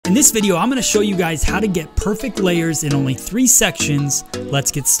In this video, I'm gonna show you guys how to get perfect layers in only 3 sections. Let's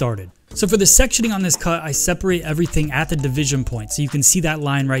get started. So for the sectioning on this cut, I separate everything at the division point. So you can see that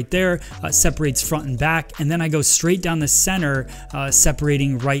line right there, separates front and back. And then I go straight down the center,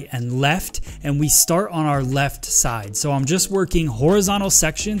 separating right and left. And we start on our left side. So I'm just working horizontal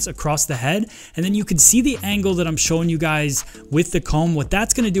sections across the head. And then you can see the angle that I'm showing you guys with the comb. What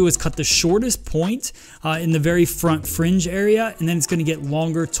that's gonna do is cut the shortest point in the very front fringe area. And then it's gonna get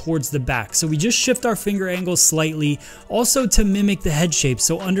longer towards the back. So we just shift our finger angle slightly, also to mimic the head shape.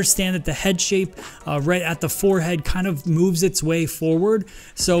 So understand that the head shape right at the forehead kind of moves its way forward.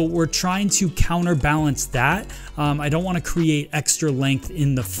 So we're trying to counterbalance that. I don't want to create extra length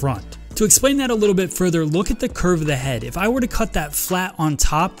in the front. To explain that a little bit further, look at the curve of the head. If I were to cut that flat on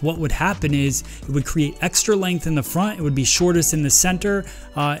top, what would happen is it would create extra length in the front, it would be shortest in the center,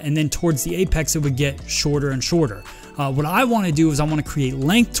 and then towards the apex it would get shorter and shorter. What I want to do is I want to create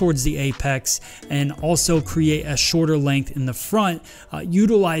length towards the apex and also create a shorter length in the front,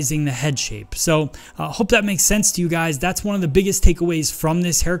 utilizing the head shape. So hope that makes sense to you guys. That's one of the biggest takeaways from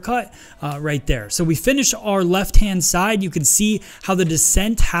this haircut right there. So we finish our left hand side. You can see how the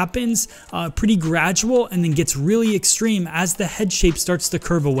descent happens pretty gradual and then gets really extreme as the head shape starts to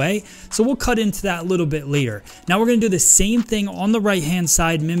curve away. So we'll cut into that a little bit later. Now we're going to do the same thing on the right hand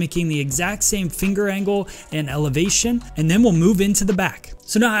side, mimicking the exact same finger angle and elevation. And then we'll move into the back.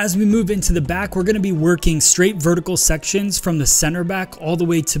 So now as we move into the back, we're going to be working straight vertical sections from the center back all the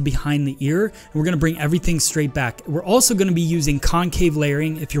way to behind the ear. And we're going to bring everything straight back. We're also going to be using concave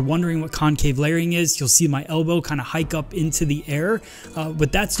layering. If you're wondering what concave layering is, you'll see my elbow kind of hike up into the air.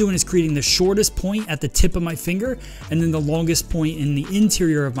 What that's doing is creating the shortest point at the tip of my finger and then the longest point in the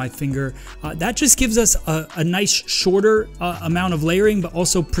interior of my finger. That just gives us a nice shorter amount of layering, but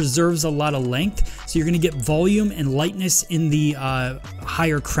also preserves a lot of length. So you're going to get volume and lightness in the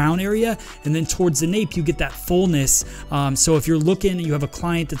higher crown area, and then towards the nape you get that fullness. So if you're looking, you have a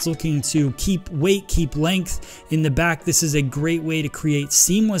client that's looking to keep weight, keep length in the back, this is a great way to create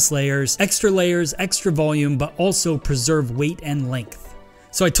seamless layers, extra volume, but also preserve weight and length.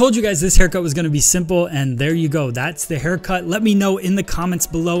 So I told you guys this haircut was going to be simple, and there you go. That's the haircut. Let me know in the comments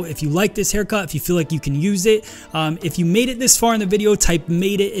below if you like this haircut, if you feel like you can use it. If you made it this far in the video, type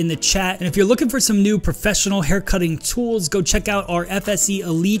 "made it" in the chat. And if you're looking for some new professional haircutting tools, go check out our FSE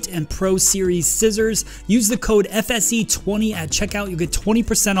Elite and Pro Series scissors. Use the code FSE20 at checkout. You'll get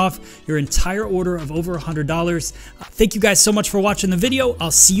 20% off your entire order of over $100. Thank you guys so much for watching the video. I'll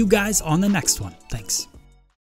see you guys on the next one. Thanks.